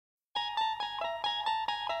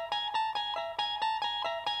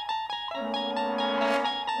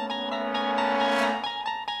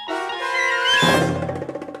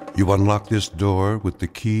You unlock this door with the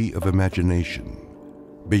key of imagination.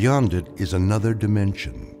 Beyond it is another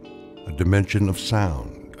dimension, a dimension of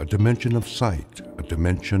sound, a dimension of sight, a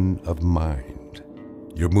dimension of mind.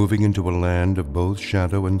 You're moving into a land of both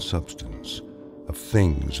shadow and substance, of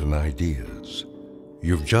things and ideas.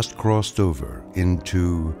 You've just crossed over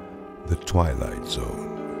into the Twilight Zone.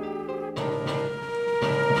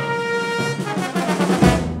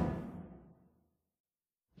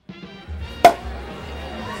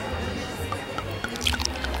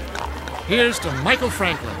 Here's to Michael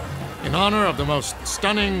Franklin, in honor of the most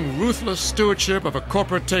stunning, ruthless stewardship of a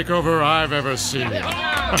corporate takeover I've ever seen.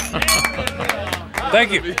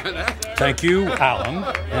 Thank you. Thank you, Alan.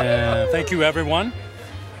 Thank you, everyone.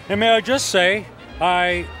 And may I just say,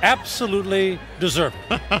 I absolutely deserve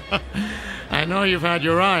it. I know you've had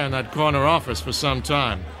your eye on that corner office for some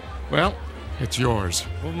time. Well, it's yours.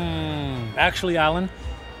 Actually, Alan,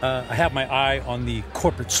 I have my eye on the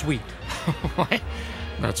corporate suite. What?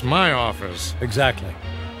 That's my office. Exactly.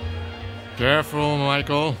 Careful,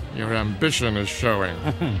 Michael. Your ambition is showing.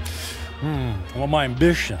 Well, my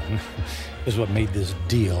ambition is what made this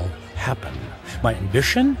deal happen. My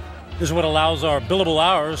ambition is what allows our billable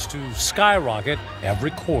hours to skyrocket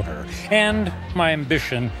every quarter. And my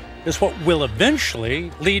ambition is what will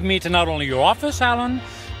eventually lead me to not only your office, Alan,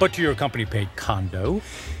 but to your company-paid condo,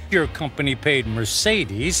 your company-paid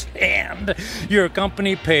Mercedes, and your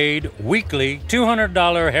company-paid weekly $200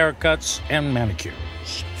 haircuts and manicures.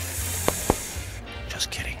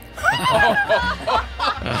 Just kidding.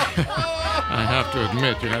 I have to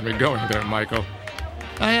admit you had me going there, Michael.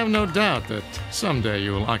 I have no doubt that someday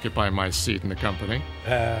you will occupy my seat in the company.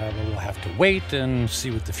 We'll have to wait and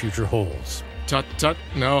see what the future holds. Tut, tut,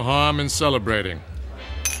 no harm in celebrating.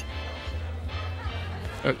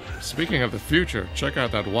 Speaking of the future, check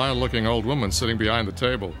out that wild-looking old woman sitting behind the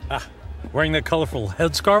table. Wearing that colorful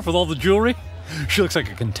headscarf with all the jewelry? She looks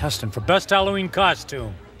like a contestant for Best Halloween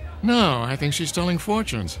Costume. No, I think she's telling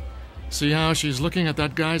fortunes. See how she's looking at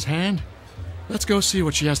that guy's hand? Let's go see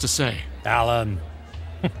what she has to say. Alan,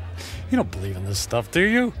 you don't believe in this stuff, do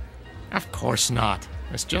you? Of course not.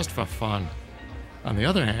 It's just for fun. On the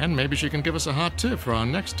other hand, maybe she can give us a hot tip for our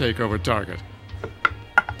next takeover target.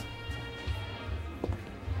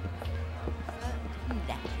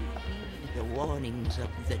 The warnings of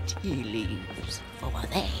the tea leaves, for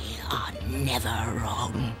they are never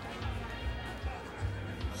wrong.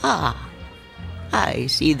 I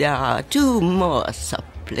see there are 2 more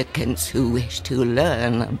supplicants who wish to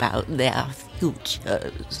learn about their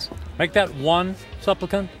futures. Make that 1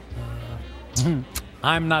 supplicant.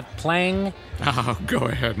 I'm not playing. Oh, go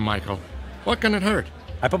ahead, Michael. What can it hurt?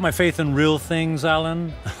 I put my faith in real things,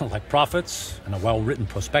 Alan, like profits and a well-written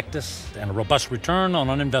prospectus and a robust return on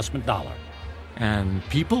an investment dollar. And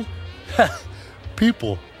people?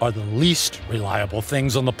 People are the least reliable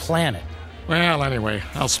things on the planet. Well, anyway,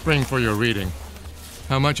 I'll spring for your reading.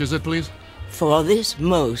 How much is it, please? For this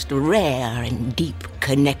most rare and deep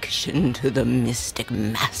connection to the mystic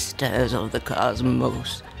masters of the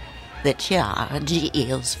cosmos, the charge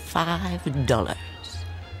is $5.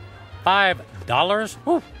 $5?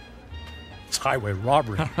 Ooh. It's highway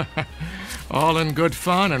robbery. All in good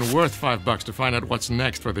fun and worth $5 to find out what's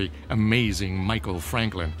next for the amazing Michael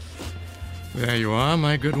Franklin. There you are,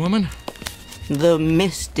 my good woman. The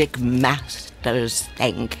mystic masters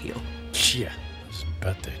thank you. Yeah, I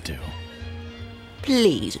bet they do.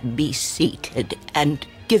 Please be seated and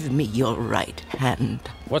give me your right hand.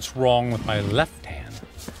 What's wrong with my left hand?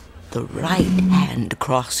 The right hand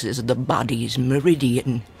crosses the body's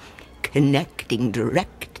meridian, connecting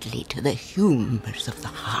directly to the humors of the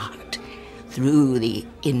heart through the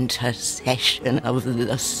intercession of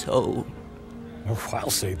the soul. Oh, I'll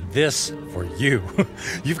say this for you.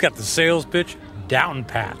 You've got the sales pitch down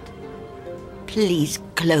pat. Please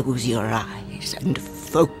close your eyes and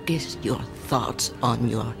focus your thoughts on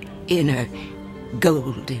your inner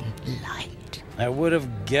golden light. I would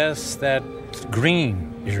have guessed that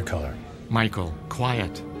green is your color. Michael,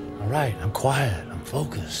 quiet. All right, I'm quiet. I'm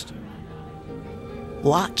focused.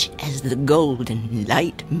 Watch as the golden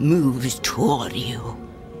light moves toward you.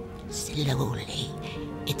 Slowly,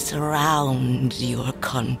 it surrounds your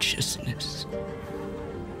consciousness.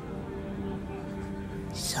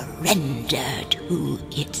 Surrender to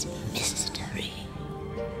its mystery.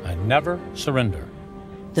 I never surrender.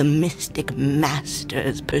 The mystic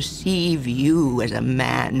masters perceive you as a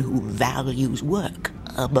man who values work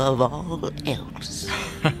above all else.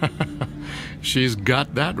 She's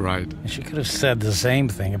got that right. She could have said the same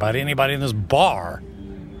thing about anybody in this bar.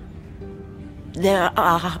 There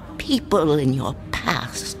are people in your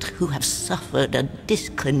past who have suffered a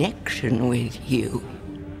disconnection with you.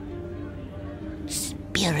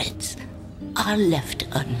 spirits are left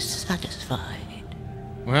unsatisfied.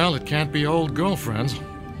 Well, it can't be old girlfriends.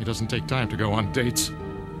 He doesn't take time to go on dates.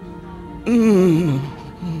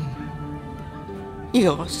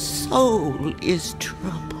 Your soul is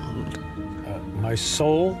troubled. My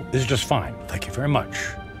soul is just fine. Thank you very much.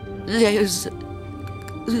 There's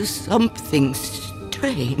something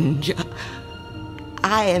strange.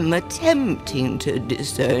 I am attempting to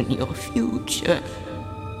discern your future,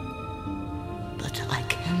 but I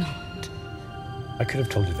cannot. I could have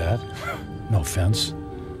told you that. No offense.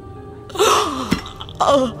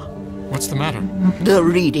 What's the matter? The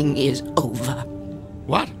reading is over.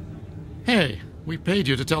 What? Hey, we paid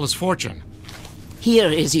you to tell his fortune. Here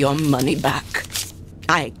is your money back.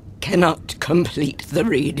 I cannot complete the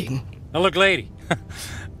reading. Now look, lady,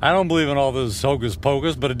 I don't believe in all this hocus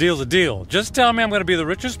pocus, but a deal's a deal. Just tell me I'm going to be the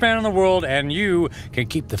richest man in the world, and you can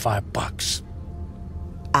keep the $5.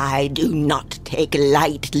 I do not take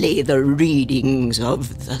lightly the readings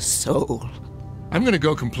of the soul. I'm going to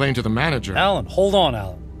go complain to the manager. Alan, hold on,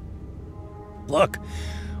 Alan. Look,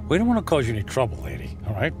 we don't want to cause you any trouble, lady,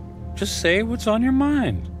 all right? Just say what's on your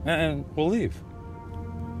mind, and we'll leave.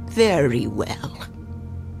 Very well.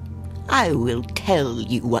 I will tell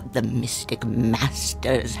you what the mystic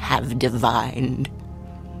masters have divined.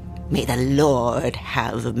 May the Lord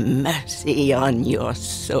have mercy on your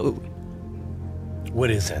soul.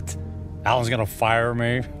 What is it? Alan's gonna fire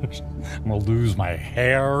me? I'm gonna lose my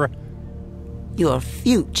hair? Your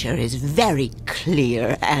future is very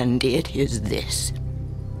clear, and it is this.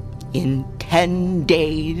 In 10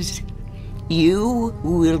 days, you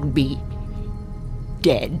will be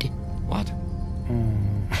dead. What?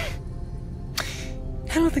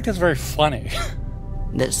 I don't think that's very funny.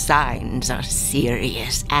 The signs are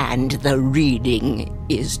serious, and the reading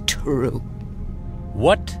is true.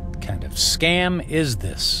 What kind of scam is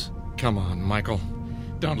this? Come on, Michael.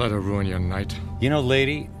 Don't let her ruin your night. You know,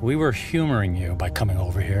 lady, we were humoring you by coming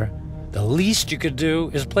over here. The least you could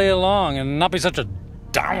do is play along and not be such a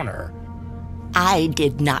downer. I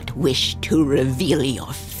did not wish to reveal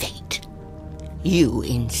your fate. You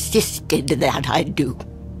insisted that I do.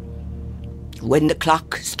 When the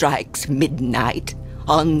clock strikes midnight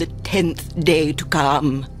on the 10th day to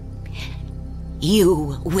come,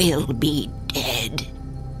 you will be dead.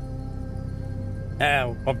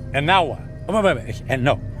 And now what? Wait. And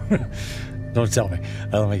no. Don't tell me.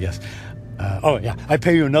 Let me guess. I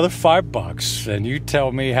pay you another $5, and you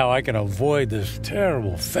tell me how I can avoid this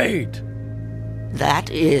terrible fate. That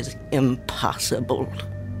is impossible.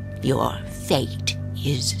 Your fate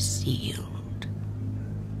is sealed.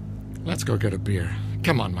 Let's go get a beer.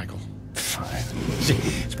 Come on, Michael. Fine.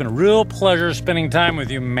 It's been a real pleasure spending time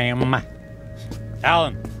with you, ma'am.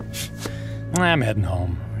 Alan, I'm heading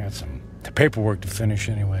home. I got some paperwork to finish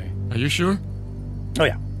anyway. Are you sure? Oh,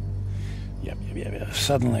 yeah. Yep.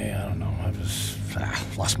 Suddenly, I don't know, I was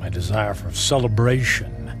lost my desire for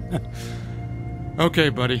celebration. Okay,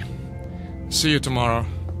 buddy. See you tomorrow.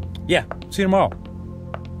 Yeah, see you tomorrow.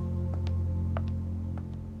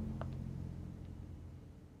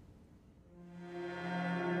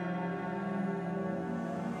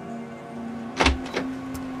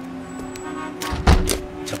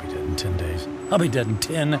 I'll be dead in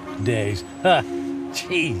 10 days.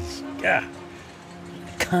 Jeez. God.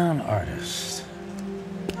 Con artist.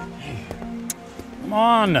 Hey. Come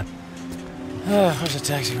on. Where's a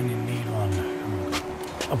taxi when you need one?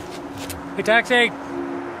 Oh. Hey, taxi!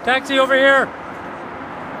 Taxi over here!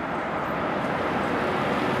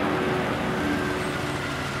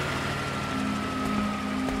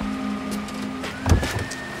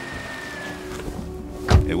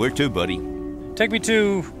 Hey, where to, buddy? Take me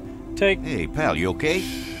to... Hey, pal, you okay?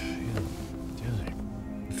 Dizzy.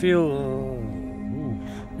 Feel...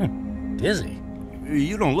 dizzy.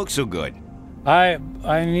 You don't look so good. I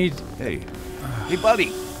need... Hey,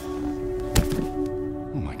 buddy.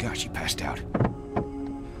 Oh my gosh, he passed out.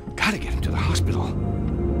 Gotta get him to the hospital.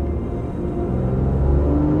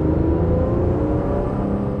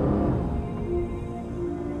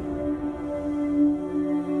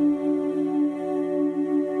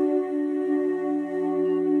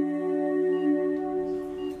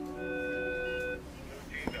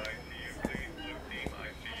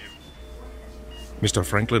 Mr.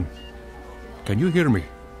 Franklin, can you hear me?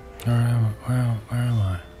 Where am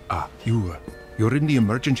I? You're in the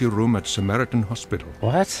emergency room at Samaritan Hospital.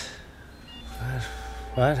 What?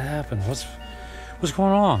 What happened? What's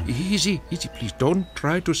going on? Easy, please. Don't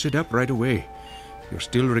try to sit up right away. You're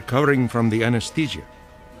still recovering from the anesthesia.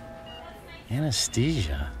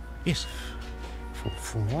 Anesthesia? Yes.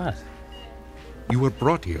 For what? You were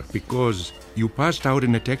brought here because you passed out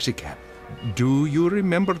in a taxicab Do you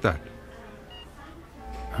remember that?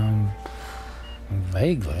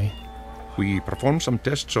 Vaguely. We performed some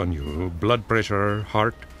tests on you. Blood pressure,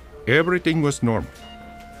 heart, everything was normal.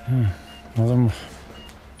 Well, then,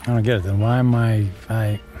 I don't get it. Then why am I...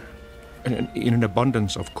 In an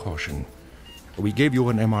abundance of caution, we gave you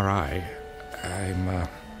an MRI.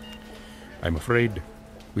 I'm afraid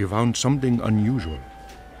we found something unusual.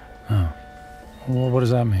 Oh. Well, what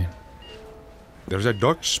does that mean? There's a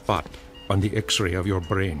dark spot on the X-ray of your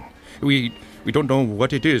brain. We don't know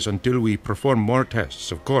what it is until we perform more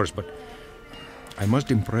tests, of course, but I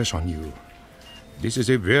must impress on you. This is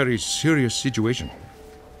a very serious situation.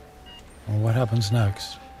 Well, what happens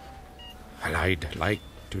next? Well, I'd like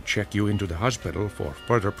to check you into the hospital for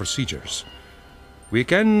further procedures. We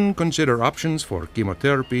can consider options for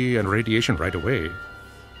chemotherapy and radiation right away.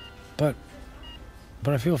 But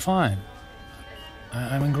I feel fine.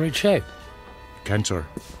 I'm in great shape. Cancer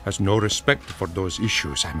has no respect for those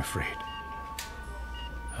issues, I'm afraid.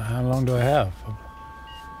 How long do I have?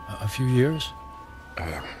 A few years?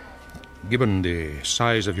 Given the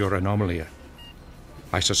size of your anomaly,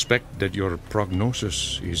 I suspect that your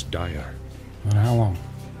prognosis is dire. And how long?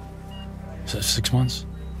 6 months?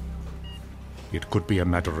 It could be a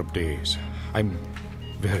matter of days. I'm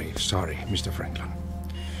very sorry, Mr. Franklin.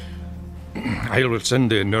 I will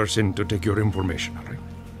send a nurse in to take your information, all right?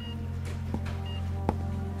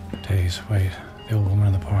 Days, wait. The old woman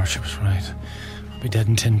in the bar, she was right. I'll be dead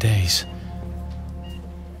in 10 days.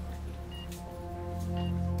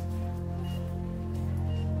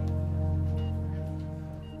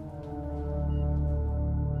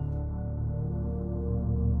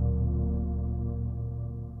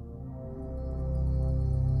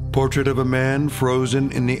 Portrait of a man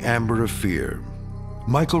frozen in the amber of fear.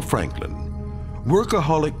 Michael Franklin,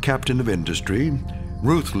 workaholic captain of industry,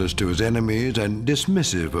 ruthless to his enemies and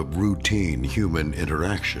dismissive of routine human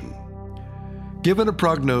interaction. Given a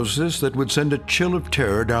prognosis that would send a chill of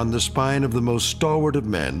terror down the spine of the most stalwart of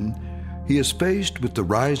men, he is faced with the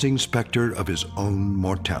rising specter of his own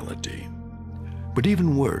mortality. But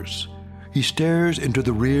even worse, he stares into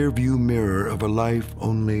the rear-view mirror of a life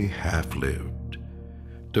only half-lived.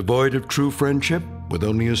 Devoid of true friendship, with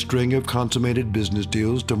only a string of consummated business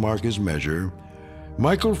deals to mark his measure,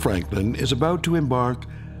 Michael Franklin is about to embark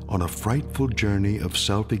on a frightful journey of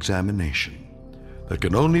self-examination that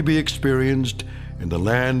can only be experienced in the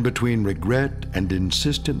land between regret and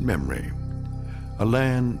insistent memory, a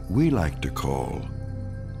land we like to call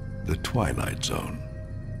the Twilight Zone.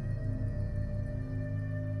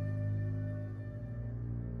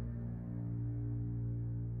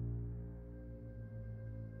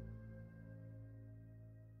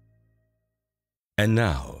 And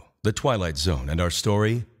now, The Twilight Zone and our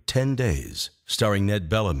story, 10 Days, starring Ned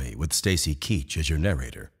Bellamy with Stacy Keach as your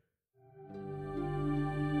narrator.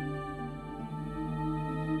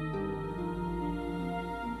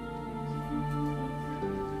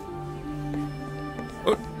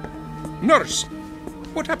 Nurse!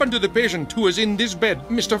 What happened to the patient who is in this bed,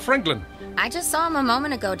 Mr. Franklin? I just saw him a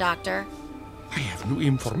moment ago, Doctor. I have no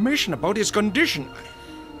information about his condition.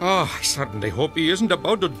 Oh, I certainly hope he isn't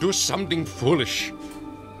about to do something foolish.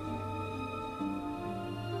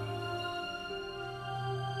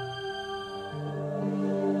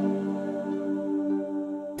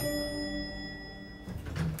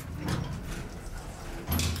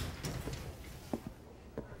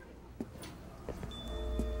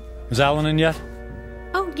 Is Alan in yet?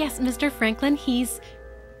 Oh, yes, Mr. Franklin.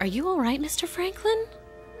 Are you all right, Mr. Franklin?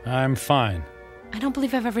 I'm fine. I don't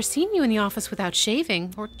believe I've ever seen you in the office without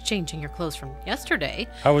shaving or changing your clothes from yesterday.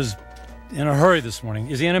 I was in a hurry this morning.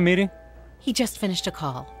 Is he in a meeting? He just finished a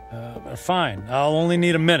call. Fine. I'll only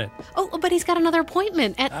need a minute. Oh, but he's got another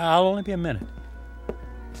appointment at... I'll only be a minute.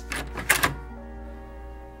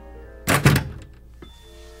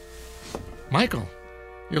 Michael,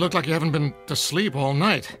 you look like you haven't been to sleep all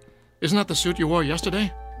night. Isn't that the suit you wore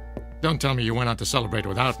yesterday? Don't tell me you went out to celebrate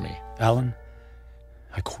without me. Alan,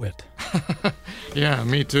 I quit. Yeah,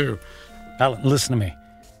 me too. Alan, listen to me.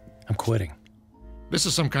 I'm quitting. This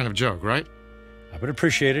is some kind of joke, right? I would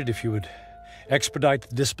appreciate it if you would expedite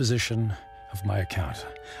the disposition of my account.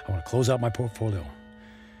 I want to close out my portfolio.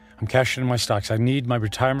 I'm cashing in my stocks. I need my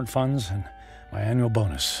retirement funds and my annual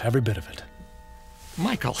bonus, every bit of it.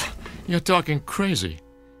 Michael, you're talking crazy.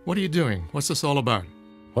 What are you doing? What's this all about?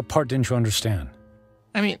 What part didn't you understand?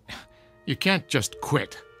 I mean, you can't just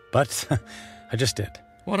quit. But I just did.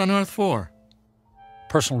 What on earth for?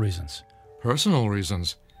 Personal reasons. Personal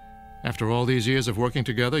reasons? After all these years of working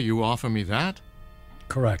together, you offer me that?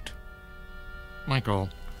 Correct. Michael,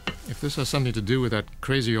 If this has something to do with that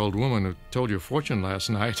crazy old woman who told your fortune last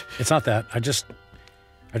night... It's not that. I just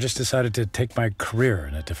decided to take my career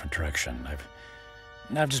in a different direction.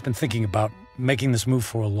 I've just been thinking about making this move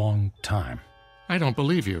for a long time. I don't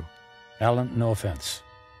believe you. Alan, no offense,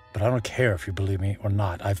 but I don't care if you believe me or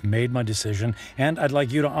not. I've made my decision, and I'd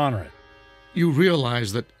like you to honor it. You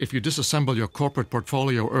realize that if you disassemble your corporate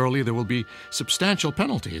portfolio early, there will be substantial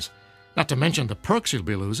penalties. Not to mention the perks you'll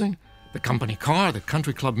be losing. The company car, the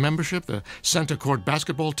country club membership, the center court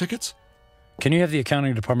basketball tickets. Can you have the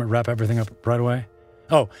accounting department wrap everything up right away?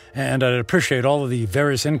 Oh, and I'd appreciate all of the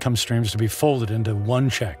various income streams to be folded into one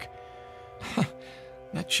check.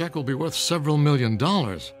 That check will be worth several $1 million.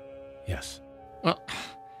 Yes. Well,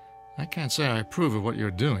 I can't say I approve of what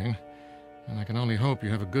you're doing, and I can only hope you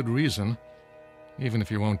have a good reason, even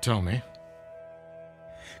if you won't tell me.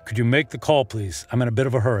 Could you make the call, please? I'm in a bit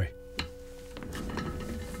of a hurry.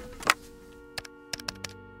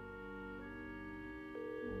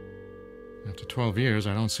 After 12 years,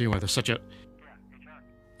 I don't see why there's such a...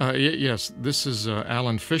 yes, this is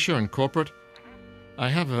Alan Fisher in corporate. I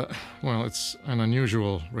have it's an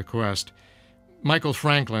unusual request. Michael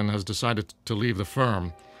Franklin has decided to leave the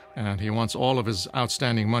firm, and he wants all of his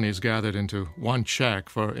outstanding monies gathered into one check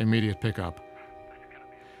for immediate pickup.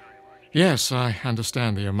 Yes, I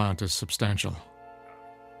understand the amount is substantial.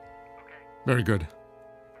 Very good.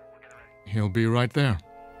 He'll be right there.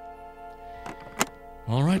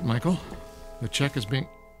 All right, Michael. The check is being...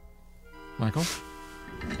 Michael?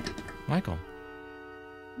 Michael?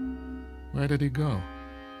 Where did he go?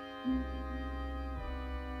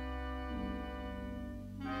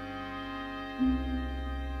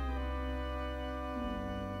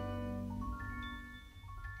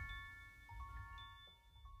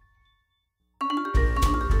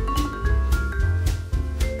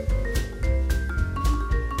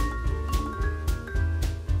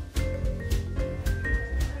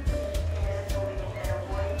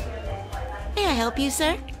 May I help you,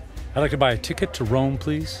 sir? I'd like to buy a ticket to Rome,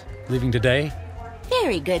 please. Leaving today.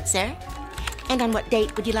 Very good, sir. And on what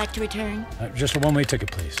date would you like to return? Just a one-way ticket,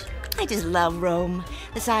 please. I just love Rome.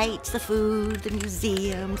 The sights, the food, the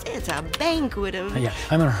museums. It's a banquet of... Yeah,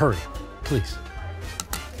 I'm in a hurry. Please.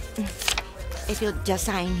 If you'll just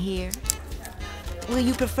sign here. Will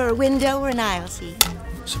you prefer a window or an aisle seat?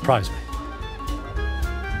 Surprise me.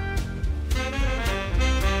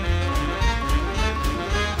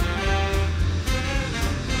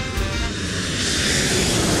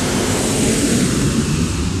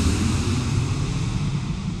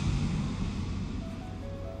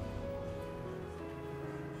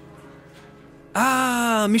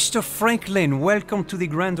 Mr. Franklin, welcome to the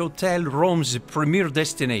Grand Hotel, Rome's premier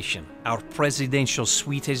destination. Our presidential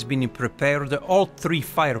suite has been prepared. All 3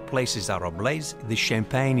 fireplaces are ablaze, the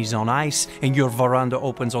champagne is on ice, and your veranda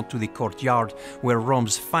opens onto the courtyard where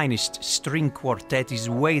Rome's finest string quartet is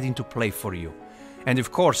waiting to play for you. And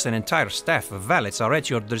of course, an entire staff of valets are at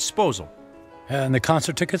your disposal. And the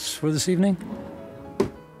concert tickets for this evening?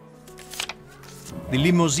 The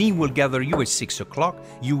limousine will gather you at 6 o'clock.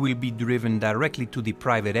 You will be driven directly to the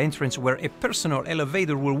private entrance where a personal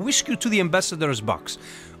elevator will whisk you to the ambassador's box.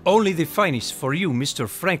 Only the finest for you, Mr.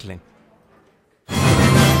 Franklin.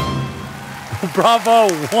 Bravo!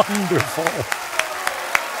 Wonderful!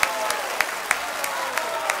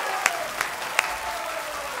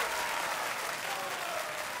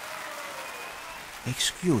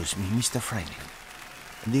 Excuse me, Mr. Franklin.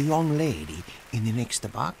 The young lady in the next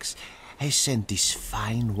box has sent this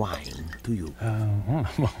fine wine to you.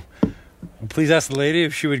 Well, please ask the lady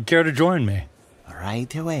if she would care to join me.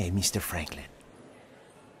 Right away, Mr. Franklin.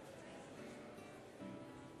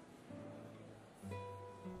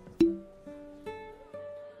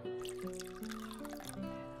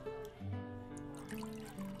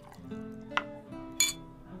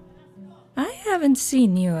 I haven't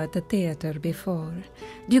seen you at the theater before.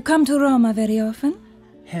 Do you come to Roma very often?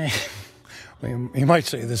 You might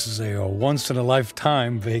say this is a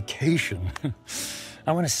once-in-a-lifetime vacation.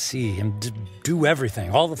 I want to see him do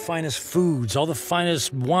everything. All the finest foods, all the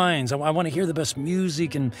finest wines. I want to hear the best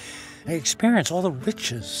music and experience all the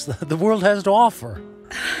riches the world has to offer.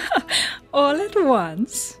 All at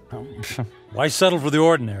once? Why settle for the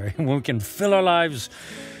ordinary when we can fill our lives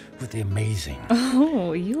with the amazing?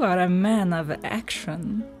 Oh, you are a man of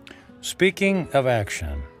action. Speaking of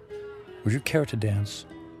action, would you care to dance?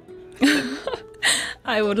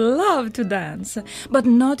 I would love to dance, but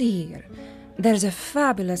not here. There's a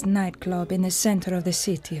fabulous nightclub in the center of the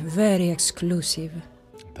city, very exclusive.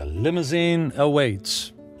 The limousine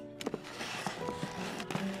awaits.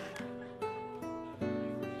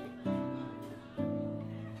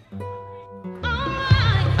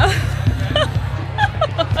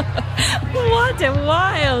 What a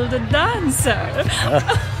wild dancer!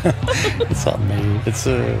 It's not me. It's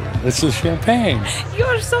a champagne.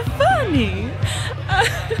 You're so funny.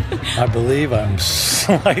 I believe I'm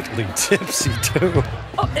slightly tipsy too.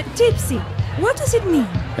 Oh, tipsy. What does it mean?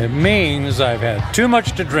 It means I've had too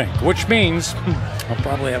much to drink, which means I'll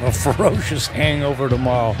probably have a ferocious hangover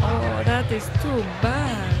tomorrow. Oh, that is too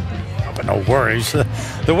bad. Oh, but no worries.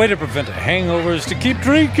 The way to prevent a hangover is to keep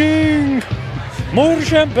drinking. More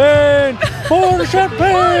champagne! More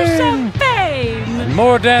champagne! More champagne! And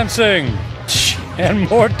more dancing! And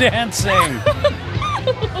more dancing!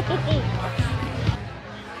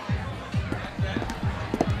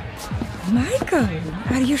 Michael,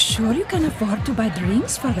 are you sure you can afford to buy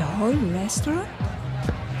drinks for the whole restaurant?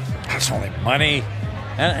 That's only money.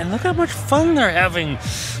 And look how much fun they're having.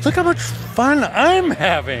 Look how much fun I'm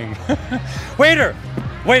having. Waiter!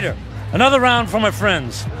 Waiter! Another round for my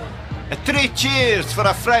friends. 3 cheers for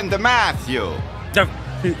a friend Matthew.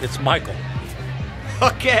 It's Michael.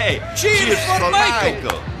 Okay, cheers for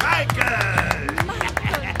Michael.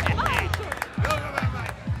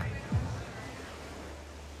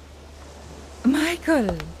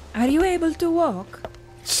 Michael, are you able to walk?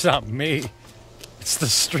 It's not me. It's the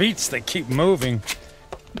streets that keep moving.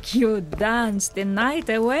 You danced the night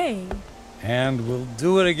away. And we'll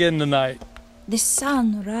do it again tonight. The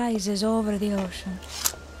sun rises over the ocean.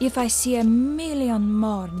 If I see a million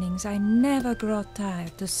mornings, I never grow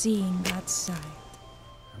tired to seeing that sight.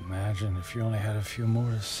 Imagine if you only had a few more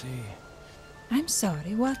to see. I'm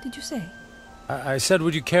sorry, what did you say? I said,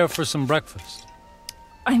 would you care for some breakfast?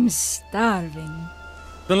 I'm starving.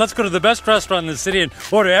 Then let's go to the best restaurant in the city and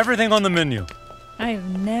order everything on the menu.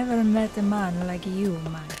 I've never met a man like you,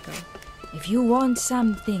 Michael. If you want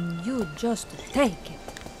something, you just take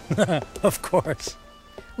it. Of course.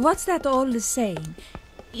 What's that old saying?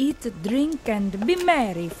 Eat, drink, and be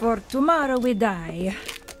merry, for tomorrow we die.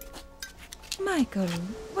 Michael,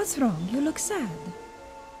 what's wrong? You look sad.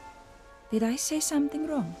 Did I say something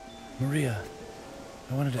wrong? Maria,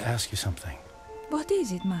 I wanted to ask you something. What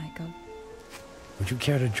is it, Michael? Would you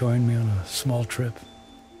care to join me on a small trip?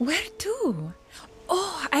 Where to?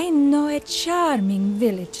 Oh, I know a charming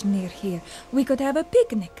village near here. We could have a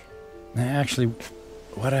picnic. Actually,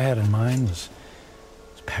 what I had in mind was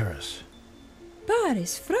Paris.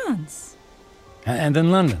 Paris, France. And then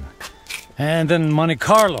London. And then Monte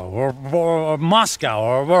Carlo, or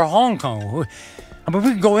Moscow, or Hong Kong. I mean,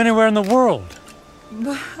 we could go anywhere in the world.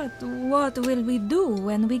 But what will we do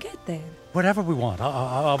when we get there? Whatever we want.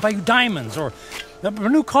 I'll buy you diamonds, or a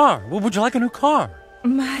new car. Would you like a new car?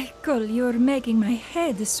 Michael, you're making my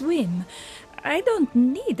head swim. I don't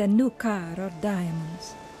need a new car or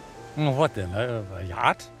diamonds. What then? A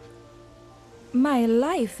yacht? My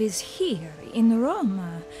life is here, in Rome.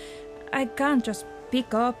 I can't just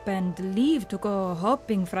pick up and leave to go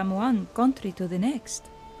hopping from one country to the next.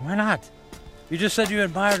 Why not? You just said you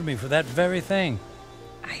admired me for that very thing.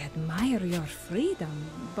 I admire your freedom,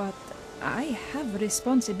 but I have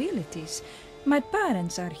responsibilities. My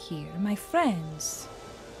parents are here, my friends.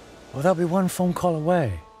 Well, they'll be one phone call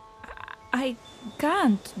away. I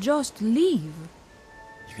can't just leave.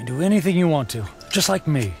 You can do anything you want to, just like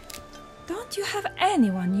me. Don't you have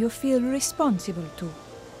anyone you feel responsible to?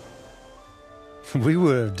 We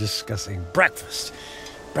were discussing breakfast.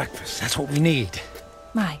 Breakfast, that's what we need.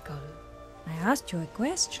 Michael, I asked you a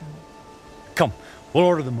question. Come, we'll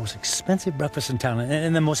order the most expensive breakfast in town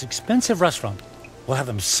in the most expensive restaurant. We'll have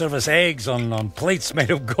them serve us eggs on plates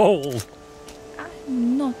made of gold.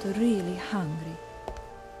 I'm not really hungry.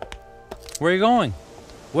 Where are you going?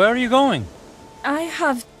 Where are you going? I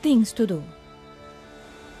have things to do.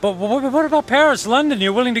 But what about Paris, London?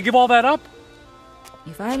 You're willing to give all that up?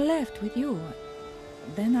 If I left with you,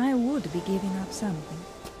 then I would be giving up something.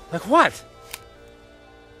 Like what?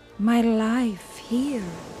 My life here.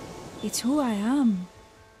 It's who I am.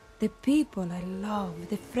 The people I love,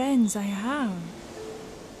 the friends I have.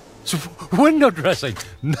 So, window dressing.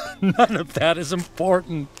 None of that is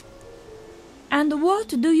important. And what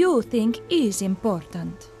do you think is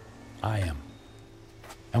important? I am.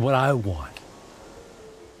 And what I want.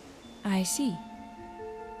 I see.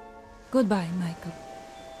 Goodbye, Michael.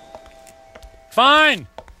 Fine!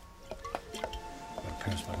 I'll go to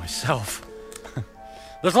Paris by myself.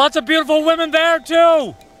 There's lots of beautiful women there,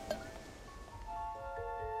 too!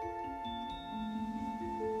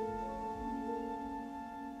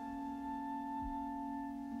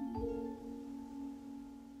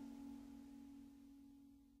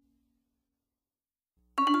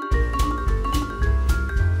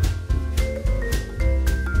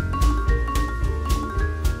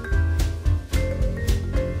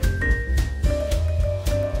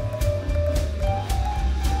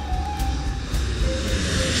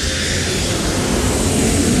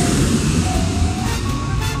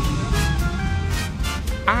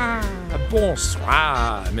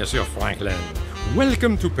 Bonsoir, Monsieur Franklin.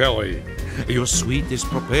 Welcome to Paris. Your suite is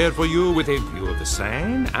prepared for you with a view of the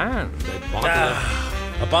Seine and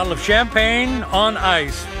a bottle of champagne on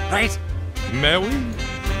ice, right? May we?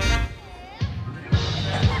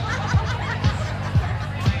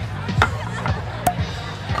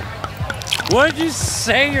 What did you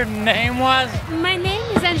say your name was? My name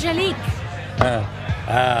is Angelique.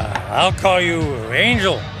 I'll call you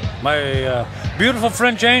Angel, my beautiful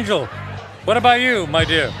French angel. What about you, my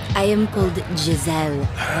dear? I am called Giselle.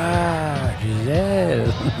 Ah,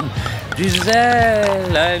 Giselle.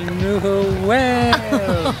 Giselle, I knew her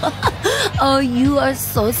well. Oh, you are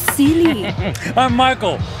so silly. I'm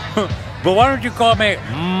Michael. But why don't you call me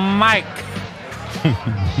Mike?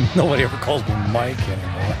 Nobody ever calls me Mike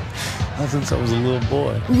anymore. Not since I was a little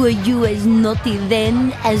boy. Were you as naughty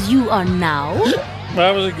then as you are now? I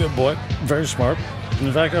was a good boy. Very smart.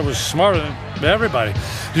 In fact, I was smarter than everybody.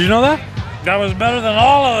 Did you know that? I was better than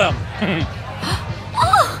all of them.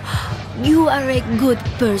 Oh, you are a good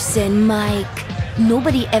person, Mike.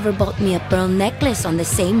 Nobody ever bought me a pearl necklace on the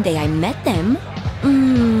same day I met them.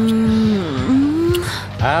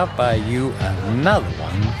 I'll buy you another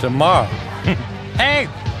one tomorrow. Hey,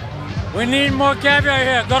 we need more caviar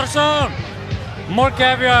here, garçon. More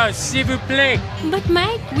caviar, s'il vous plaît. But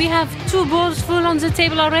Mike, we have 2 bowls full on the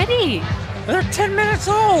table already. They're 10 minutes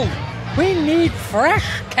old. We need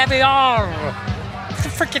fresh caviar.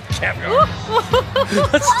 Freaking caviar.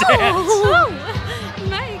 Let's dance.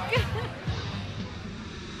 Mike.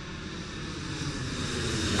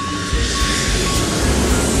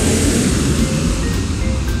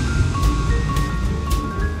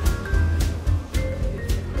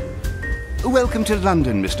 Welcome to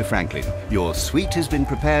London, Mr. Franklin. Your suite has been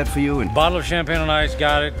prepared for you and... Bottle of champagne on ice.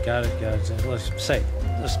 Got it.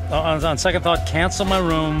 Let's on second thought, cancel my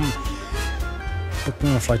room. Book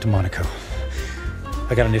me on a flight to Monaco.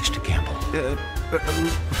 I got an itch to gamble.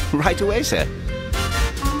 Right away, sir.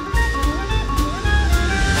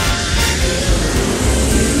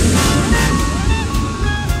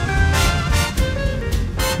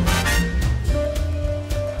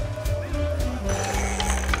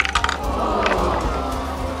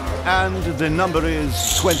 And the number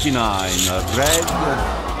is 29. Red.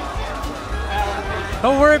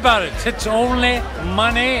 Don't worry about it. It's only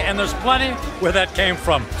money, and there's plenty where that came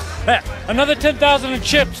from. Another 10,000 in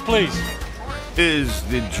chips, please. Is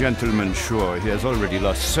the gentleman sure he has already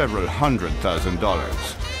lost several $100,000?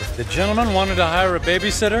 If the gentleman wanted to hire a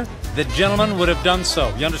babysitter, the gentleman would have done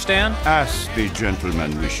so. You understand? As the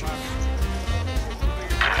gentleman wishes.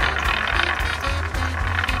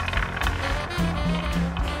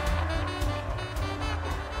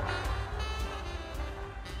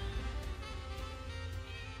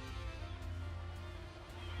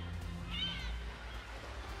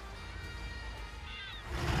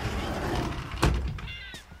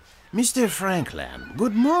 Mr. Franklin.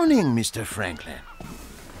 Good morning, Mr. Franklin.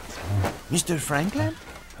 Mr. Franklin?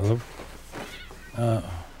 Hello?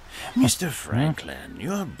 Mr. Franklin,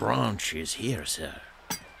 your branch is here, sir.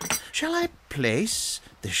 Shall I place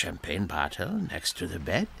the champagne bottle next to the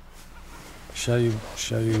bed? Shall you...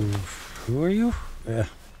 Who are you?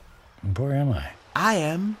 Where am I? I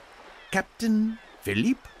am Captain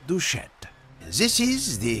Philippe Duchette. This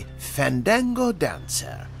is the Fandango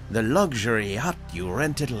Dancer, the luxury yacht you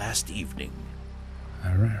rented last evening.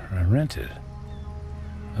 I rented?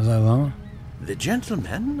 Was I alone? The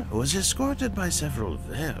gentleman was escorted by several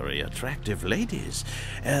very attractive ladies,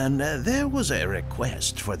 and there was a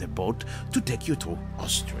request for the boat to take you to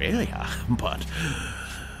Australia. But,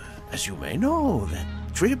 as you may know, that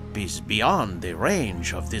trip is beyond the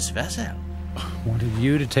range of this vessel. Wanted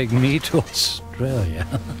you to take me to Australia.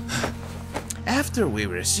 After we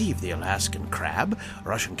received the Alaskan crab,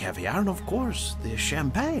 Russian caviar, and of course, the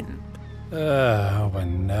champagne. I hope I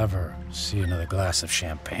never see another glass of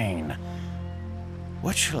champagne.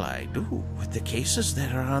 What shall I do with the cases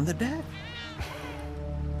that are on the deck?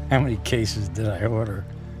 How many cases did I order?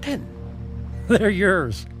 10. They're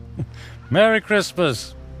yours. Merry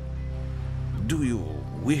Christmas. Do you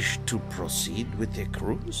wish to proceed with the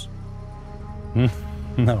cruise?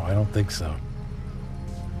 No, I don't think so.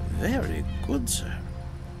 Very good, sir.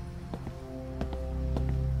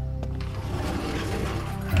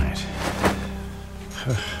 All right.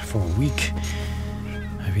 For a week,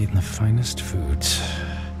 I've eaten the finest foods,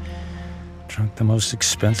 drunk the most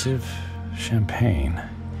expensive champagne.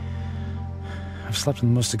 I've slept in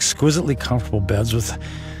the most exquisitely comfortable beds with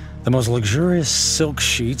the most luxurious silk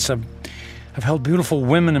sheets. I've held beautiful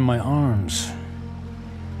women in my arms.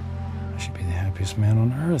 I should be the happiest man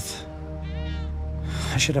on earth.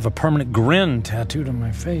 I should have a permanent grin tattooed on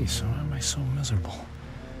my face. Why am I so miserable?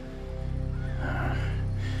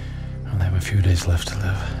 I'll have a few days left to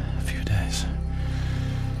live. A few days.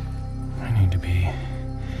 I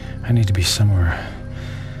need to be somewhere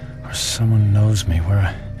where someone knows me,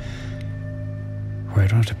 where I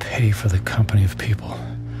don't have to pay for the company of people.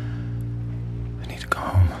 I need to go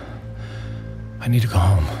home. I need to go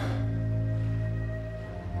home.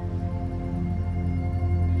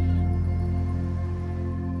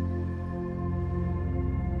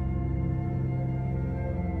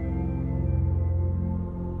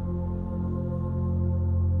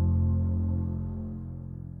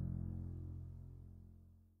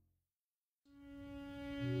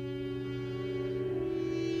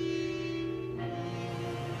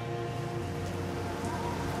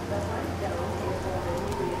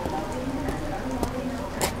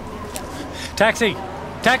 Taxi!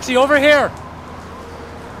 Taxi, over here!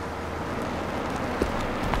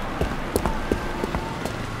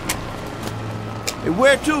 Hey,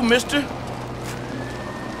 where to, mister?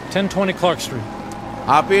 1020 Clark Street.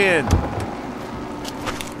 Hop in.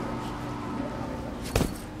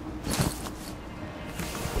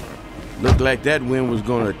 Looked like that wind was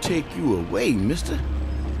gonna take you away, mister.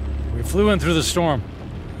 We flew in through the storm.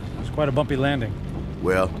 It was quite a bumpy landing.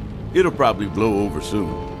 Well, it'll probably blow over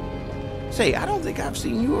soon. Say, I don't think I've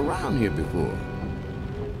seen you around here before.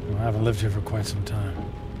 Well, I haven't lived here for quite some time.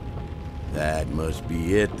 That must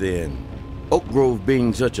be it then. Oak Grove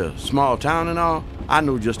being such a small town and all, I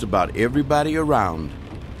know just about everybody around.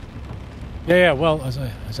 Yeah, well, as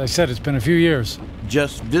I said, it's been a few years.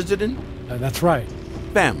 Just visiting? That's right.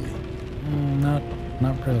 Family? Not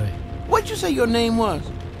really. What'd you say your name was?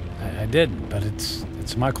 I did, but it's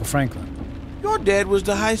Michael Franklin. Your dad was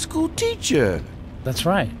the high school teacher. That's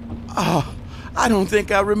right. Oh, I don't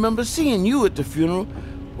think I remember seeing you at the funeral.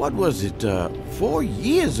 What was it, 4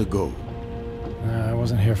 years ago? I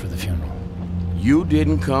wasn't here for the funeral. You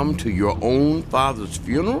didn't come to your own father's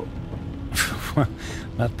funeral?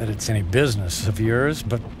 Not that it's any business of yours,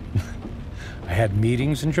 but I had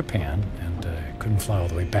meetings in Japan and couldn't fly all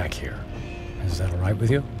the way back here. Is that all right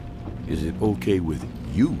with you? Is it okay with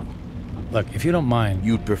you? Look, if you don't mind...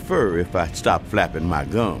 You'd prefer if I stopped flapping my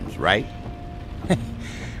gums, right?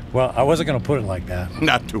 Well, I wasn't going to put it like that.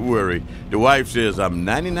 Not to worry. The wife says I'm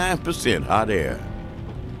 99% hot air.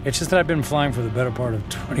 It's just that I've been flying for the better part of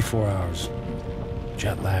 24 hours.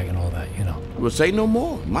 Jet lag and all that, you know. Well, say no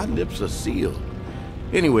more. My lips are sealed.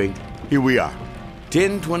 Anyway, here we are.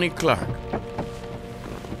 1020 Clark.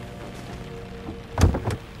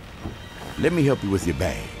 Let me help you with your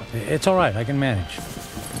bag. It's all right. I can manage.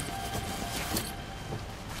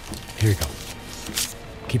 Here you go.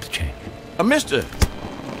 Keep the change. Mister,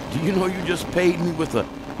 do you know you just paid me with a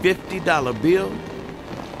 $50 bill?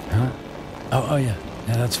 Huh? Oh, yeah.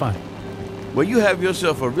 Yeah, that's fine. Well, you have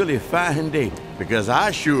yourself a really fine day, because I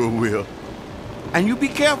sure will. And you be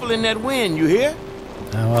careful in that wind, you hear?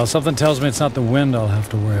 Well, something tells me it's not the wind I'll have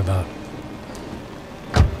to worry about.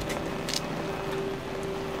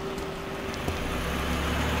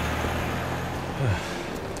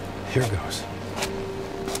 Here goes.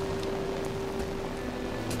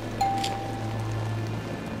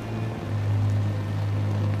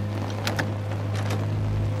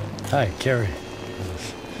 Hi, Carrie.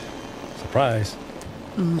 Surprise.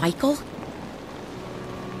 Michael?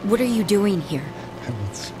 What are you doing here?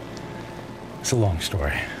 It's a long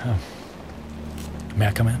story. May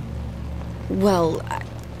I come in? Well,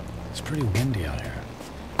 It's pretty windy out here.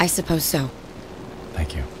 I suppose so.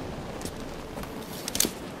 Thank you.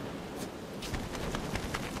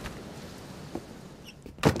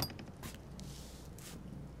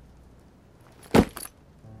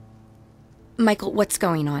 Michael, what's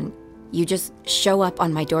going on? You just show up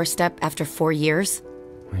on my doorstep after 4 years?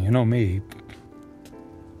 Well, you know me.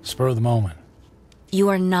 Spur of the moment. You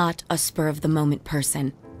are not a spur-of-the-moment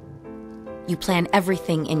person. You plan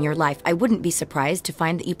everything in your life. I wouldn't be surprised to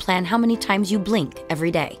find that you plan how many times you blink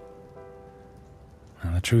every day.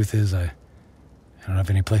 Well, the truth is, I don't have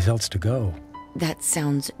any place else to go. That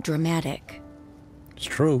sounds dramatic. It's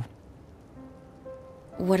true.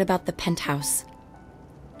 What about the penthouse?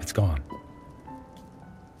 It's gone.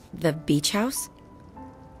 The beach house?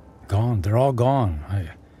 Gone. They're all gone.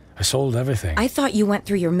 I sold everything. I thought you went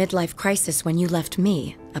through your midlife crisis when you left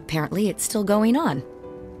me. Apparently, it's still going on.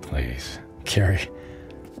 Please, Carrie,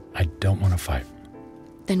 I don't want to fight.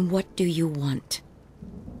 Then what do you want?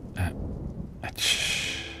 I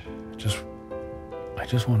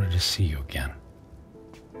just wanted to see you again.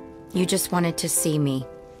 You just wanted to see me.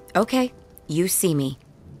 Okay, you see me.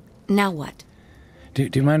 Now what? Do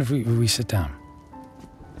you mind if we sit down?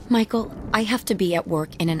 Michael, I have to be at work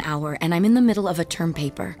in an hour, and I'm in the middle of a term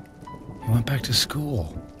paper. You went back to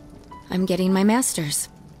school. I'm getting my master's.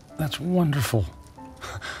 That's wonderful.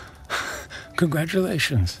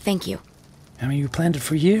 Congratulations. Thank you. I mean, you planned it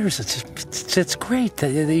for years. It's great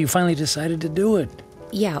that you finally decided to do it.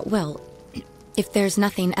 Yeah, well, if there's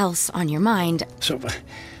nothing else on your mind... So,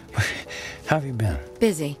 how have you been?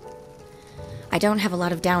 Busy. I don't have a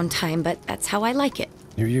lot of downtime, but that's how I like it.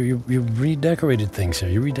 You redecorated things here.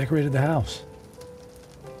 You redecorated the house.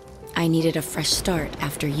 I needed a fresh start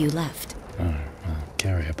after you left. Oh, well,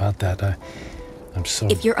 Carrie, about that, I'm so...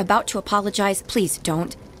 If you're about to apologize, please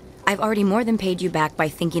don't. I've already more than paid you back by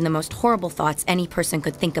thinking the most horrible thoughts any person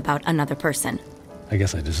could think about another person. I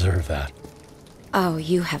guess I deserve that. Oh,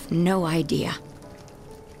 you have no idea.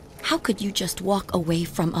 How could you just walk away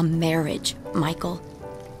from a marriage, Michael?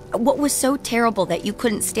 What was so terrible that you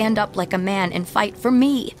couldn't stand up like a man and fight for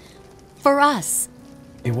me? For us?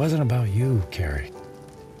 It wasn't about you, Carrie.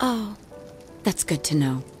 Oh, that's good to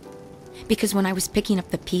know. Because when I was picking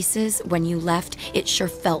up the pieces, when you left, it sure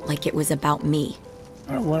felt like it was about me.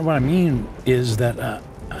 What I mean is that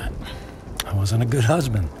I wasn't a good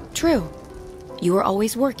husband. True. You were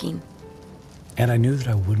always working. And I knew that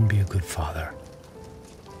I wouldn't be a good father.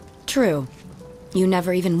 True. You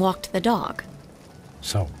never even walked the dog.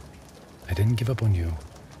 So, I didn't give up on you.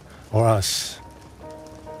 Or us.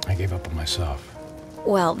 I gave up on myself.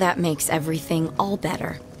 Well, that makes everything all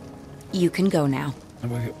better. You can go now.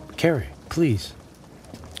 Carrie, please.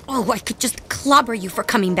 Oh, I could just clobber you for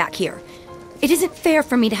coming back here. It isn't fair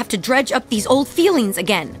for me to have to dredge up these old feelings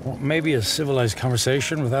again. Well, maybe a civilized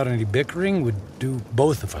conversation without any bickering would do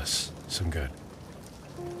both of us some good.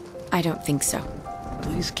 I don't think so.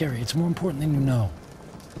 Please, Carrie, it's more important than you know.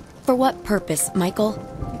 For what purpose, Michael?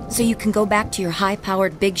 So you can go back to your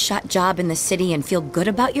high-powered, big-shot job in the city and feel good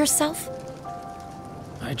about yourself?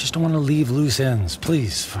 I just don't want to leave loose ends.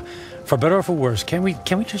 Please, for better or for worse, can we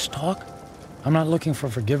just talk? I'm not looking for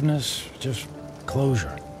forgiveness, just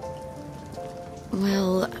closure.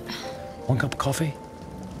 Well... One cup of coffee?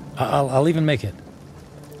 I'll even make it.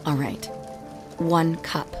 All right. 1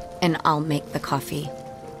 cup, and I'll make the coffee.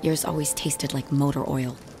 Yours always tasted like motor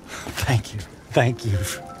oil. Thank you. Thank you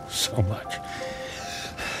so much.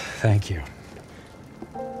 Thank you.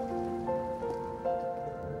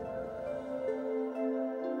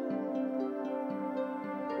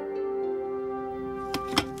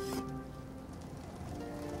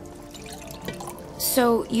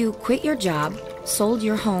 So you quit your job, sold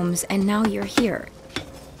your homes, and now you're here.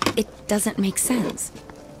 It doesn't make sense.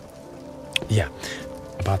 Yeah,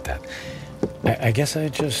 about that. I guess I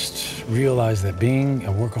just realized that being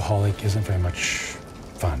a workaholic isn't very much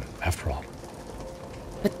fun, after all.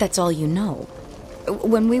 But that's all you know.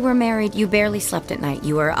 When we were married, you barely slept at night.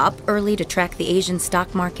 You were up early to track the Asian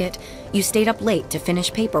stock market. You stayed up late to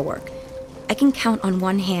finish paperwork. I can count on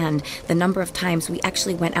one hand the number of times we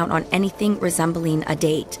actually went out on anything resembling a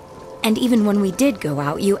date. And even when we did go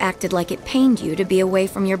out, you acted like it pained you to be away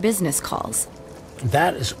from your business calls.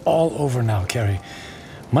 That is all over now, Carrie.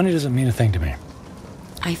 Money doesn't mean a thing to me.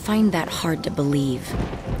 I find that hard to believe.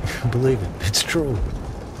 Believe it. It's true.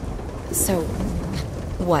 So,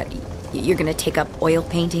 what? You're gonna take up oil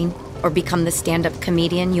painting? Or become the stand-up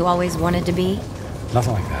comedian you always wanted to be?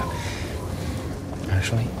 Nothing like that.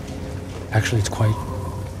 Actually, it's quite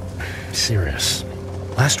serious.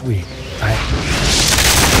 Last week,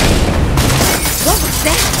 What was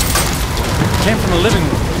that? It came from the living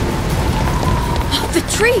room. Oh, the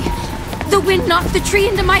tree! The wind knocked the tree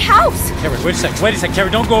into my house! Carrie, wait a sec,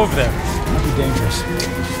 Carrie, don't go over there. It might be dangerous.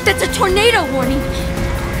 That's a tornado warning!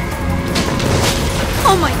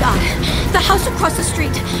 Oh my god! The house across the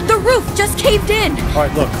street! The roof just caved in!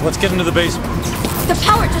 Alright, look, let's get into the basement. The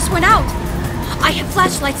power just went out! I have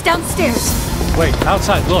flashlights downstairs. Wait,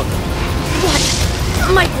 outside, look. What?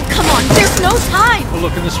 Michael, come on, there's no time! Oh,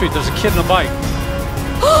 look, in the street, there's a kid in a bike.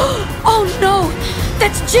 Oh no!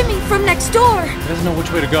 That's Jimmy from next door! He doesn't know which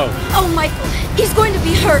way to go. Oh, Michael, he's going to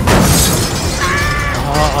be hurt.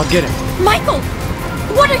 I'll get him. Michael!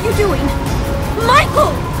 What are you doing? Michael!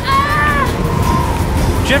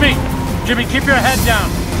 Jimmy! Jimmy, keep your head down.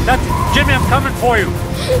 Jimmy, I'm coming for you.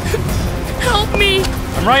 Help me!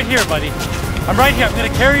 I'm right here, buddy. I'm right here. I'm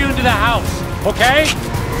gonna carry you into the house, okay?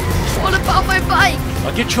 What about my bike?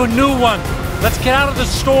 I'll get you a new one. Let's get out of the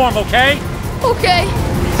storm, okay? Okay.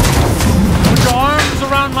 Put your arms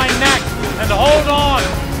around my neck and hold on.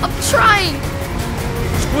 I'm trying.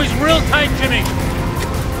 Squeeze real tight, Jimmy.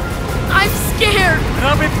 I'm scared. And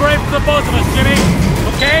I'll be brave for the both of us, Jimmy.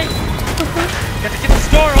 Okay? Get this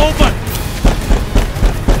door open.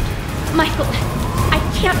 Michael, I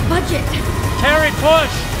can't budge it. Carrie,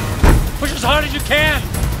 push. Push as hard as you can!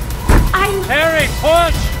 I'm... Harry,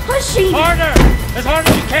 push! Pushing! Harder! As hard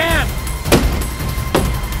as you can!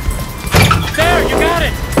 There, you got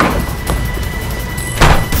it!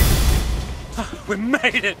 We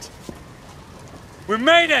made it! We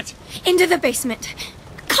made it! Into the basement.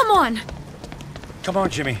 Come on! Come on,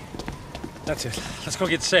 Jimmy. That's it. Let's go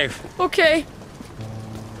get safe. Okay.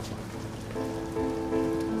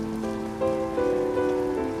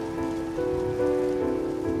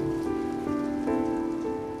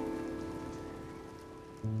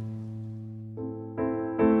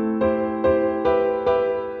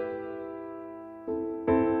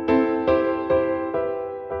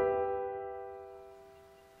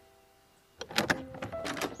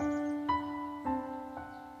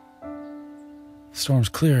 Storm's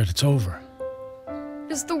cleared. It's over.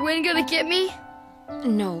 Is the wind gonna get me?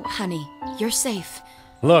 No, honey. You're safe.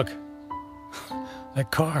 Look.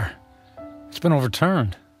 That car. It's been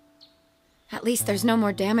overturned. At least there's no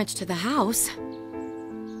more damage to the house.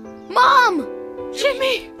 Mom!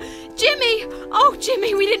 Jimmy! Jimmy! Oh,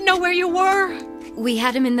 Jimmy, we didn't know where you were. We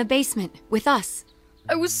had him in the basement with us.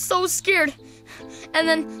 I was so scared. And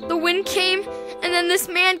then the wind came, and then this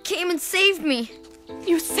man came and saved me.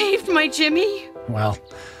 You saved my Jimmy. Well,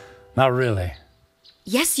 not really.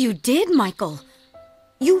 Yes, you did, Michael.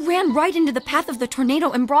 You ran right into the path of the tornado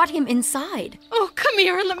and brought him inside. Oh, come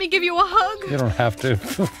here and let me give you a hug. You don't have to.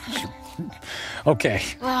 Okay.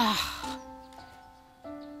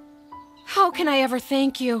 How can I ever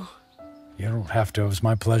thank you? You don't have to. It was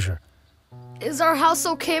my pleasure. Is our house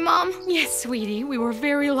okay, Mom? Yes, sweetie. We were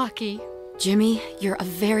very lucky. Jimmy, you're a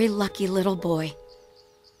very lucky little boy.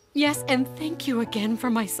 Yes, and thank you again for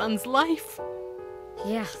my son's life.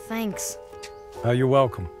 Yeah, thanks. You're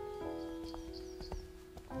welcome.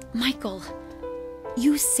 Michael,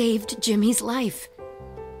 you saved Jimmy's life.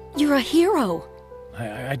 You're a hero.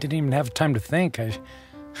 I didn't even have time to think. I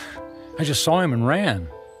just saw him and ran.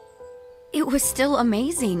 It was still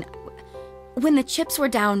amazing. When the chips were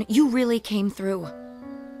down, you really came through.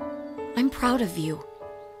 I'm proud of you.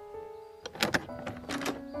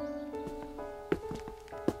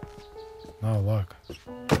 Oh, look.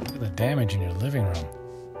 Look at the damage in your living room.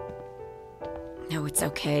 No, it's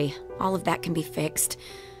okay. All of that can be fixed.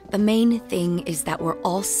 The main thing is that we're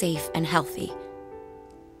all safe and healthy.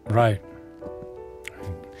 Right.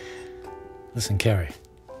 Listen, Carrie.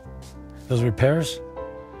 Those repairs,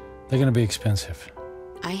 they're gonna be expensive.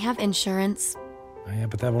 I have insurance. Yeah,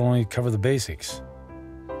 but that will only cover the basics.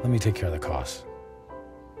 Let me take care of the costs.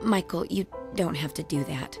 Michael, you don't have to do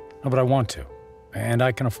that. No, but I want to. And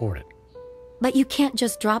I can afford it. But you can't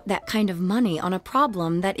just drop that kind of money on a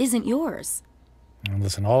problem that isn't yours. And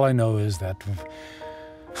listen, all I know is that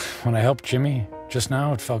when I helped Jimmy just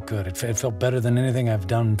now, it felt good. It felt better than anything I've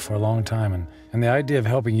done for a long time. And the idea of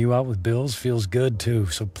helping you out with bills feels good, too.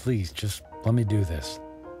 So please, just let me do this.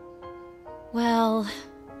 Well,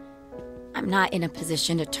 I'm not in a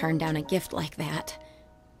position to turn down a gift like that.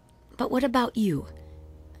 But what about you?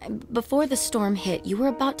 Before the storm hit, you were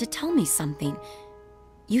about to tell me something.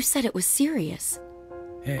 You said it was serious.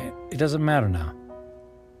 It doesn't matter now.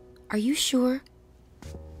 Are you sure?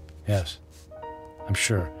 Yes, I'm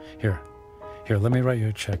sure. Here, let me write you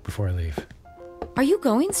a check before I leave. Are you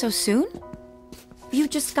going so soon? You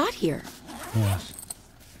just got here. Yes,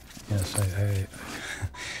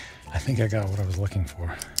 I think I got what I was looking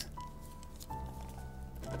for.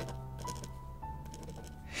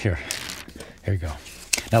 Here you go.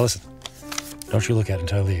 Now listen, don't you look at it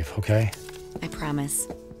until I leave, okay? I promise.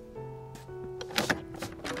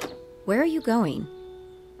 Where are you going?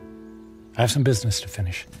 I have some business to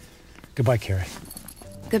finish. Goodbye, Carrie.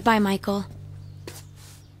 Goodbye, Michael.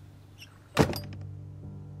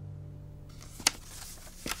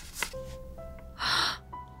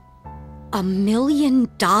 $1 million?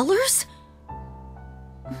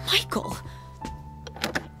 Michael!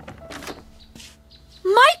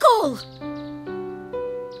 Michael!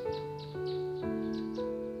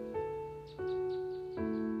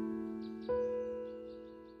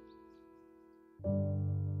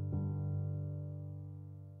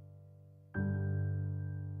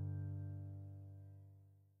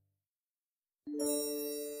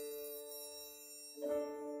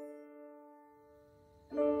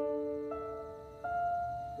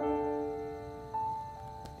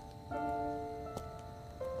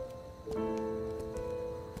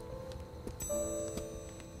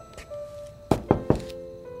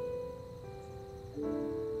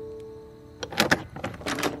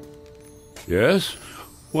 Yes?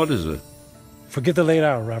 What is it? Forget the late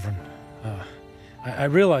hour, Reverend. I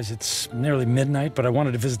realize it's nearly midnight, but I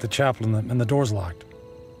wanted to visit the chapel and the door's locked.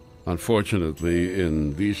 Unfortunately,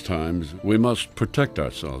 in these times, we must protect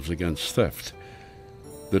ourselves against theft.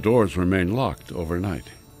 The doors remain locked overnight.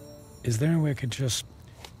 Is there any way I could just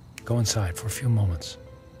go inside for a few moments?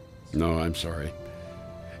 No, I'm sorry.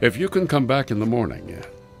 If you can come back in the morning, yeah.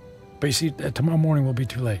 But you see, tomorrow morning will be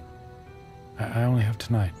too late. I only have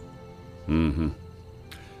tonight. Mm-hmm.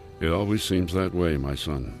 It always seems that way, my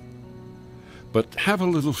son. But have a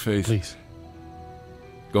little faith. Please.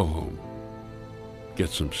 Go home. Get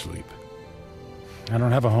some sleep. I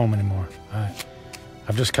don't have a home anymore.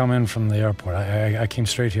 I've just come in from the airport. I came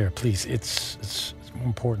straight here. Please, it's more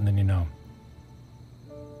important than you know.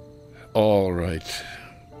 All right.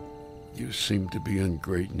 You seem to be in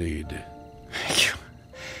great need. Thank you.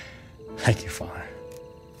 Thank you, Father.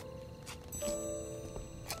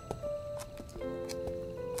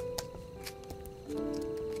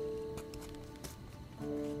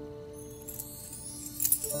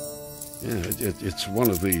 Yeah, it's one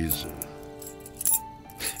of these.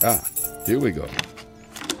 Here we go.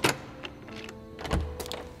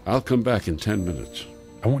 I'll come back in 10 minutes.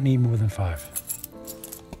 I won't need more than 5.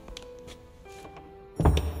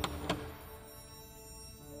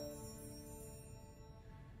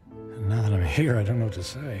 And now that I'm here, I don't know what to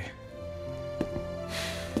say.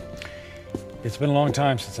 It's been a long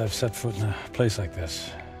time since I've set foot in a place like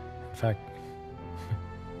this. In fact,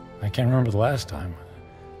 I can't remember the last time.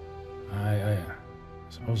 I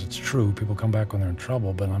suppose it's true. People come back when they're in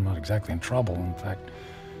trouble, but I'm not exactly in trouble. In fact,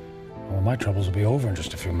 all my troubles will be over in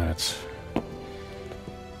just a few minutes.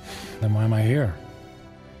 Then why am I here?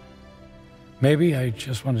 Maybe I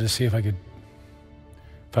just wanted to see if I could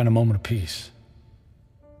find a moment of peace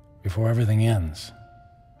before everything ends.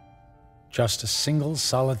 Just a single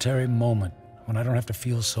solitary moment when I don't have to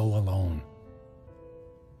feel so alone.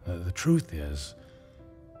 The truth is,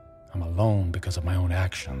 I'm alone because of my own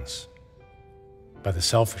actions, by the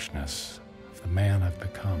selfishness of the man I've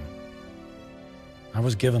become. I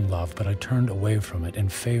was given love, but I turned away from it in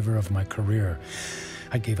favor of my career.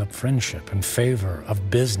 I gave up friendship in favor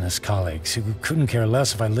of business colleagues who couldn't care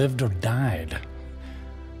less if I lived or died.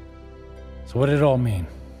 So what did it all mean?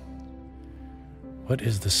 What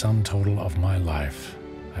is the sum total of my life?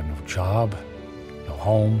 I have no job, no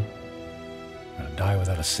home. I'm gonna die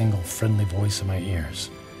without a single friendly voice in my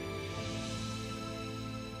ears.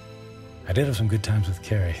 I did have some good times with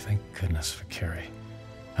Carrie. Thank goodness for Carrie.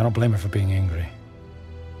 I don't blame her for being angry.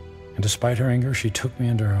 And despite her anger, she took me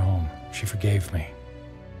into her home. She forgave me.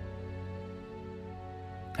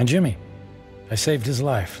 And Jimmy, I saved his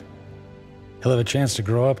life. He'll have a chance to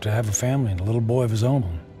grow up, to have a family and a little boy of his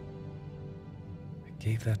own. I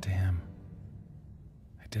gave that to him.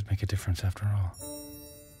 I did make a difference after all.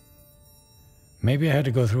 Maybe I had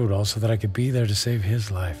to go through it all so that I could be there to save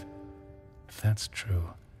his life. If that's true,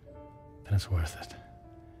 then it's worth it.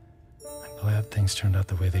 I'm glad things turned out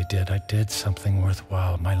the way they did. I did something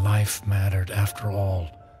worthwhile. My life mattered after all.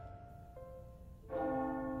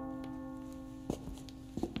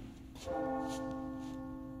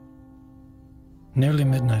 Nearly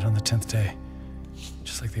midnight on the 10th day,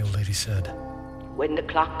 just like the old lady said. When the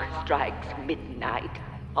clock strikes midnight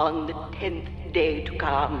on the 10th day to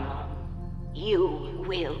come, you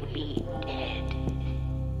will be dead.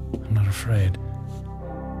 I'm not afraid.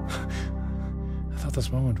 I thought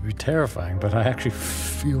this moment would be terrifying, but I actually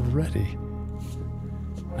feel ready.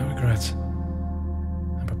 No regrets.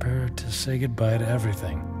 I'm prepared to say goodbye to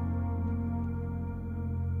everything.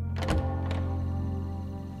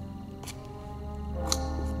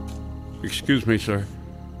 Excuse me, sir.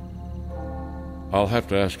 I'll have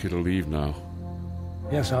to ask you to leave now.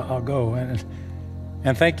 Yes, I'll go,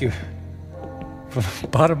 and thank you. From the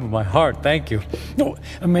bottom of my heart, thank you. No,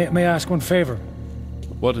 may I ask one favor?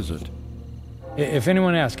 What is it? If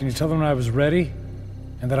anyone asks, can you tell them I was ready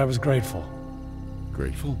and that I was grateful?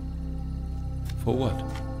 Grateful? For what?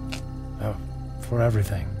 For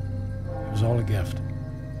everything. It was all a gift.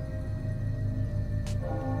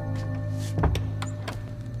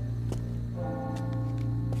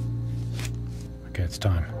 Okay, it's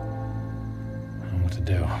time. I don't know what to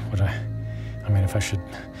do. I mean, if I should...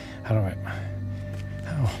 How do I...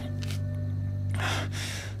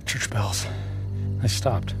 Church bells. They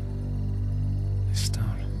stopped.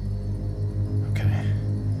 Okay.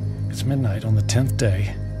 It's midnight on the 10th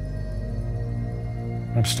day.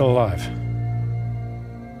 I'm still alive.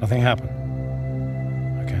 Nothing happened.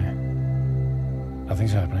 Okay.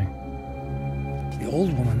 Nothing's happening. The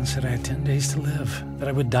old woman said I had 10 days to live, that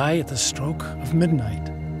I would die at the stroke of midnight.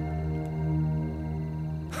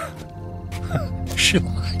 She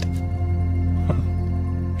lied.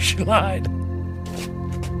 She lied.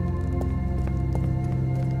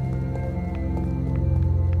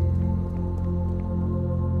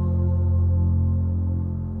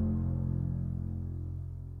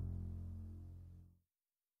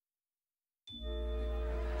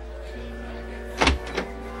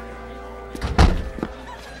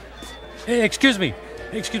 Excuse me.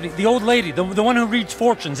 Excuse me. The old lady, the one who reads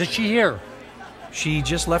fortunes, is she here? She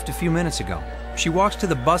just left a few minutes ago. She walks to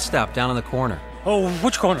the bus stop down in the corner. Oh,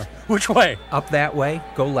 which corner? Which way? Up that way,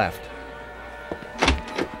 go left.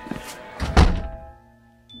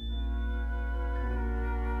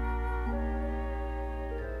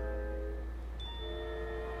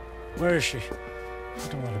 Where is she?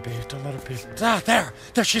 Don't let her be. Don't let her be. Ah, there.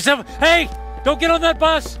 There she's. Hey! Don't get on that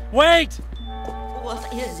bus! Wait!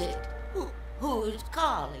 What is it? Who is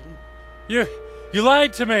calling? You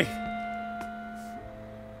lied to me.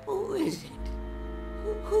 Who is it?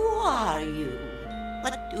 Who are you?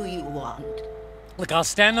 What do you want? Look, I'll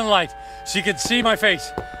stand in the light so you can see my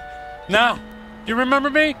face. Now, do you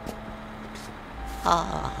remember me?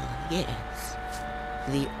 Ah, yes.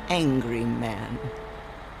 The angry man.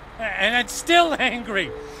 And I'm still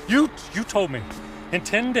angry. You told me in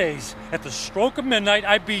 10 days, at the stroke of midnight,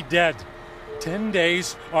 I'd be dead. 10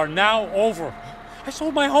 days are now over. I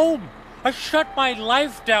sold my home. I shut my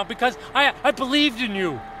life down because I believed in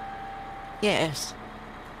you. Yes.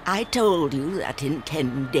 I told you that in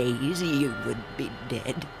 10 days you would be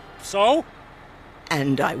dead. So?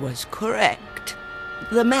 And I was correct.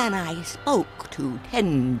 The man I spoke to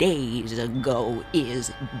 10 days ago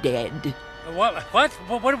is dead. What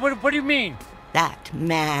do you mean? That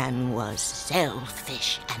man was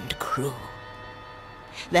selfish and cruel.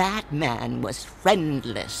 That man was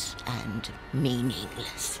friendless and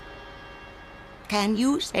meaningless. Can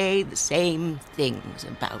you say the same things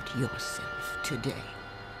about yourself today?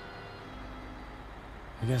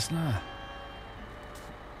 I guess not.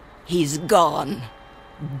 He's gone.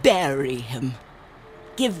 Bury him.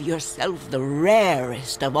 Give yourself the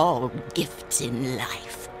rarest of all gifts in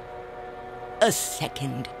life. A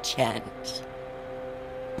second chance.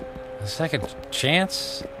 A second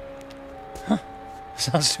chance? Huh.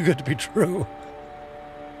 Sounds too good to be true.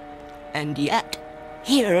 And yet,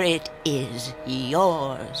 here it is,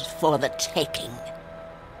 yours for the taking.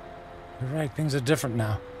 You're right, things are different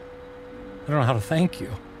now. I don't know how to thank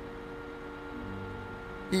you.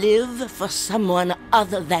 Live for someone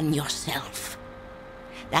other than yourself.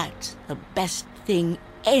 That's the best thing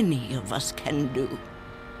any of us can do.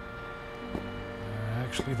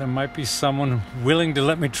 Actually, there might be someone willing to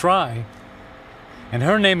let me try. And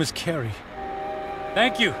her name is Carrie.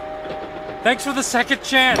 Thank you. Thanks for the second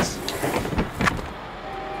chance.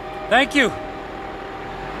 Thank you.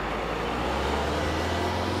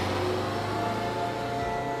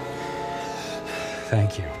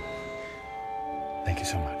 Thank you. Thank you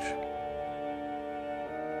so much.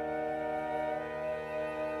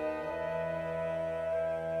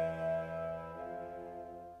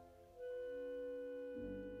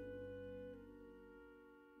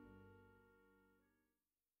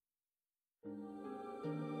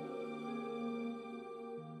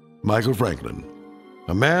 Michael Franklin,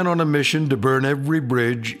 a man on a mission to burn every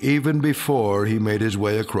bridge even before he made his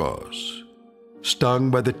way across. Stung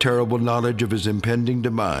by the terrible knowledge of his impending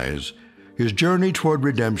demise, his journey toward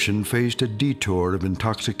redemption faced a detour of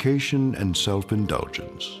intoxication and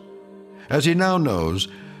self-indulgence. As he now knows,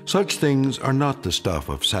 such things are not the stuff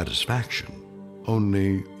of satisfaction,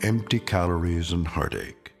 only empty calories and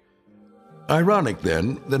heartache. Ironic,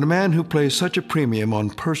 then, that a man who placed such a premium on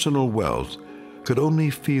personal wealth could only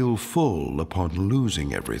feel full upon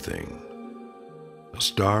losing everything. A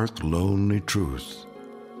stark, lonely truth,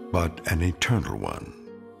 but an eternal one.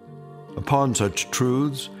 Upon such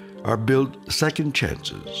truths are built second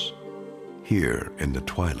chances, here in the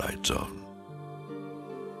Twilight Zone.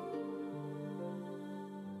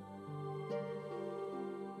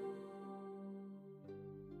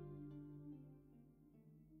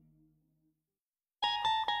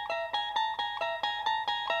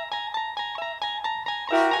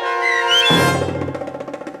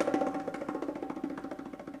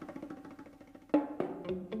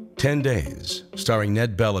 "10 Days," starring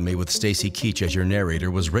Ned Bellamy with Stacy Keach as your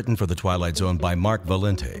narrator, was written for The Twilight Zone by Mark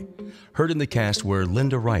Valente. Heard in the cast were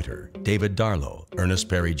Linda Ryder, David Darlow, Ernest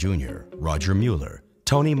Perry Jr., Roger Mueller,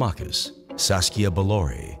 Tony Makis, Saskia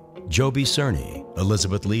Bellori, Joby Cerny,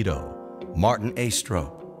 Elizabeth Lido, Martin A.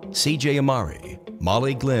 Strope, C.J. Amari,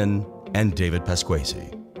 Molly Glynn, and David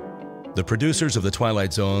Pasquesi. The producers of The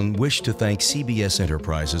Twilight Zone wish to thank CBS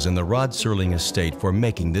Enterprises and the Rod Serling estate for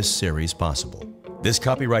making this series possible. This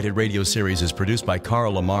copyrighted radio series is produced by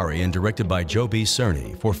Carl Amari and directed by Joby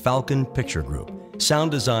Cerny for Falcon Picture Group.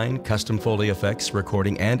 Sound design, custom Foley effects,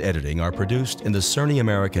 recording, and editing are produced in the Cerny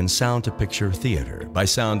American Sound to Picture Theater by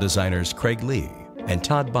sound designers Craig Lee and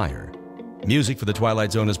Todd Beyer. Music for The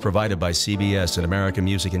Twilight Zone is provided by CBS and American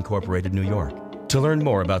Music Incorporated, New York. To learn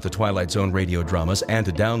more about the Twilight Zone radio dramas and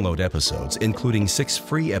to download episodes, including 6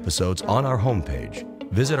 free episodes on our homepage,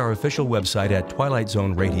 visit our official website at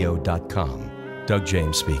twilightzoneradio.com. Doug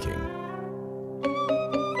James speaking.